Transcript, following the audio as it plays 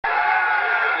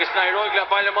agus Nairobi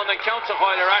Ballymun and Council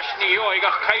Hoiler Ashni Yo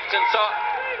got Kyfton so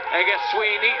I guess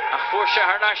Sweeney a Forsha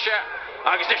Harnasha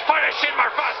agus the fire shin mar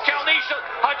fast Calnishal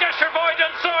a Desher Voiden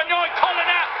so no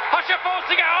Colina Hasha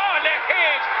Fosiga oh le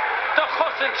Hage the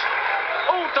Hussant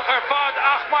Unta her fad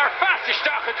ach mar fast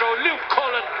Stachadro Luke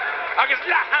Cullen agus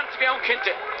Lahant me on Kinte.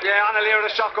 Yeah, Anna Lear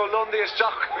the Shocko Lundy is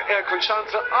Jock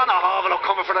Conchanta Anna Havel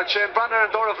coming for that chin Branner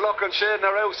and Dora Vlock and Shin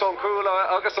are out some cool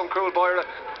August some cool boy.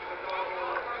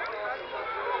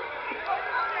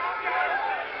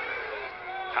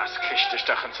 Has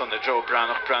Kishtachans on the Joe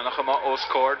Branach O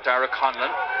scored Dara Conlon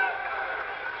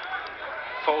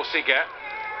Fosiga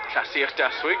Classiach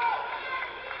Daswig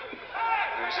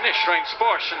there's an Ishrain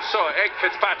Sports and so Egg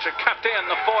Fitzpatrick captain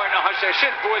the four now has a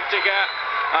shin Builtiga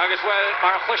agus well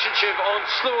Mar Chlushinshiv on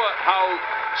Slua how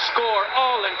score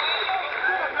all in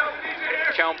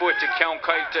Count Builtig Count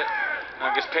Kaite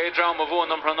agus Pedro Mavon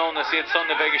Pranona see it son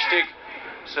the Vegas Stig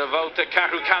so vote the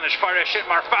Karu Kanish fire shit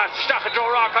mar fast Stachadro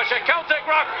Rock has a Celtic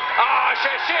Rock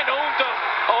she shin unto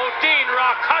Dean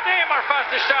Rock Hade mar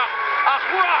fast Stach ach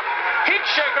Rock hit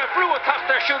shaker brew attack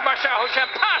their shoot Marsha who can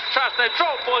pass trust the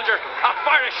draw Bulger a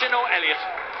fire shin Elliot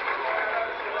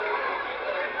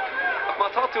Ma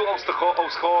tatu os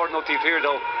score no tif here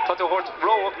though tatu hort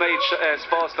row up made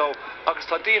spots though agus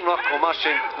ta Dean Rock o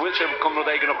machine Wilsham come no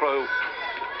dagen acrow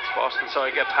Boston so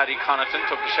I get Paddy Connaughton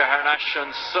took the Shahar Nash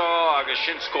and so agus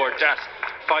shin scored that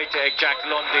fight Jack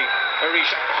Lundy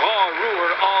Arish Ruhr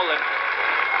Allen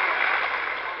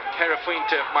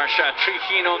Kerafuinte Marsha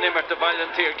Trichino Nimmer the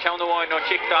Balinteer Counterwine no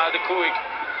kick the Kuig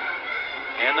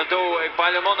and the do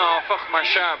Ballymun off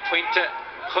Marsha Puinte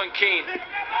Chunkeen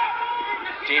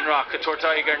Dean Rock a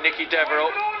Tortiger Nicky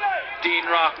Devereaux Dean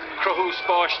Rock Crahus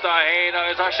Bosch da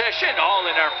Haina is a shin all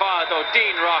in her father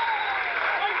Dean Rock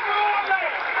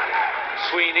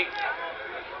Sweeney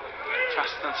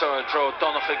Trastan so a draw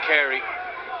Donnacha Carey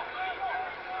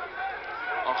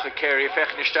Oncha Carey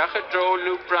Fechnistach a draw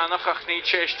Luke Branach Achni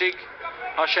Chestig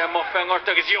Hashem Moffengort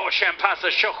agus Yoshem pass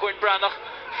a Shochwin Branach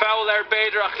foul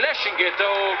Bader ach Leshin get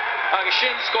though agus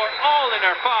shin score all in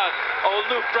her fad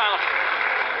Luke Branach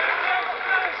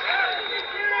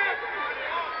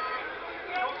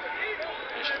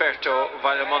Esperto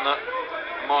Valemona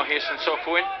Mahis and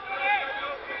Sofwin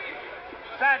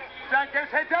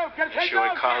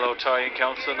Showing Carlo Toy and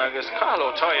Council agus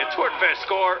Carlo Toy a toward best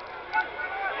score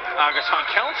agus on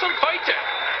Council fight it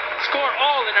score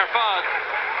all in her fad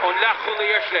on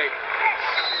Lachuli Ershley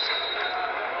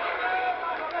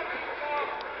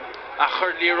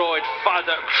Achard Leroy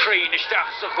Father Crane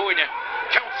Ishtach Sahuine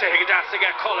Council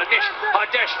Higdasiga Colonish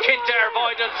Adesh Kinter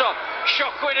Void and so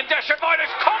Shockwin and Desher Void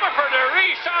is coming for the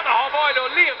reach on the Havoido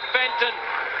Liam Fenton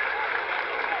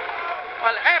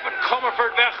Well, Evan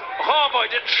Comerford weg, Havoid,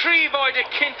 de 3 void, de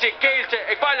Kinte, Geelte,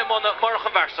 ik Ballymun,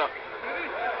 morgen versa.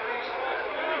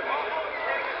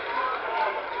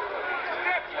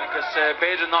 Because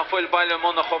beter nog veel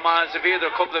Ballymun nog om aan ze weer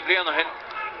een couple of blinden hin.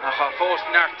 Dan gaat volgens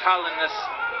naar talent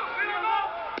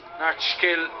naar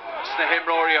skill. Sna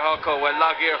himrory hako, wel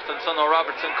Lageert en Son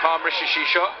Robertson, Comrishi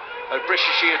shot. Wel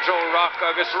Brishishi a draw rock,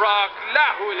 agus rock,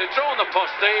 Lahul a draw na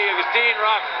post, agus Dean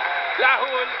rock,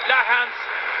 Lahul,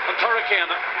 Lahans. And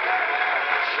Turricane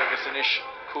Sugas an ish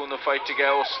Kuna fight to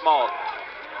go small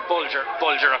Bulger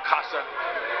a Casa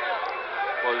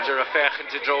Bulger a fechin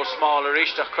to draw smaller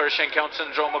Ishtach Kirshen Council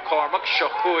draw McCormack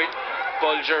Shochuin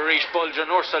Bulger Rish Bulger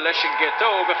Norsa Leshin get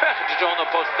dog a fechin to draw na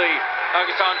posti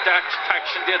agus on that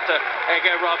taction did the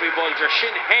Ege Robbie Bulger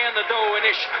Shin hand the dough in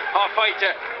ish a fight to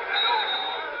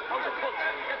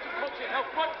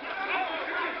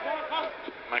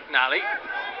McNally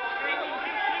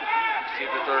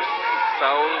but there's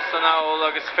Souls and Owl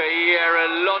agus Fair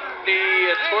Lundy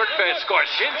a Turtfest score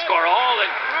Shin score all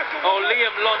in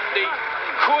Liam Lundy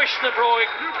Kuishna Broig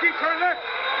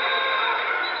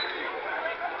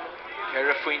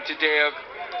Kerafuinte Deog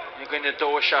you're going to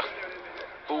Doshach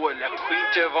Bua Le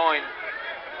Puinte Vine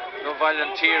no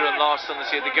Balinteer and Lawson to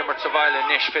see the Gimmer Savile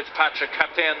Nish Fitzpatrick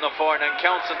captain no foreign and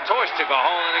Council Tosh to go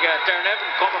home and again Darren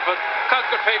Evan coming for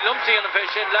Cocker Fade Lumpsy and the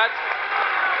fish in lads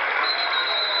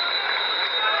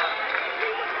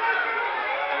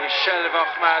Shelv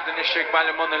Ahmad and Ishik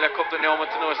Ballymun le cup the Neoma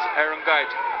to know Aaron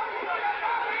Guide.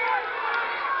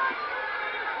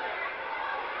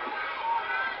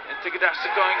 And to get that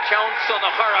going counts on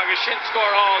a Harag Shin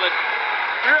score all and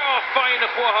draw fine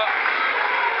of Waha.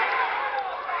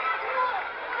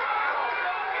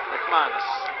 McManus.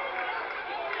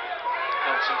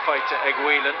 Johnson fight to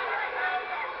Egwhelan.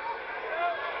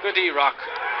 Good Rock.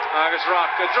 Agus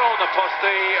Rock a draw the post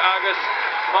Agus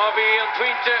Mavi and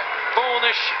Twinte.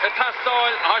 Bónis a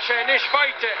tastáil a sé níos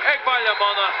feite ag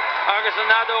Ballymun agus an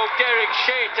nadó Derek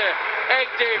Sheite ag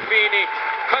Dave Beanie.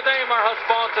 Cadémar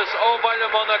husbantas ó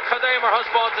Ballymun, cadémar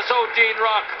husbantas ó Dean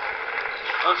Rock.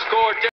 An score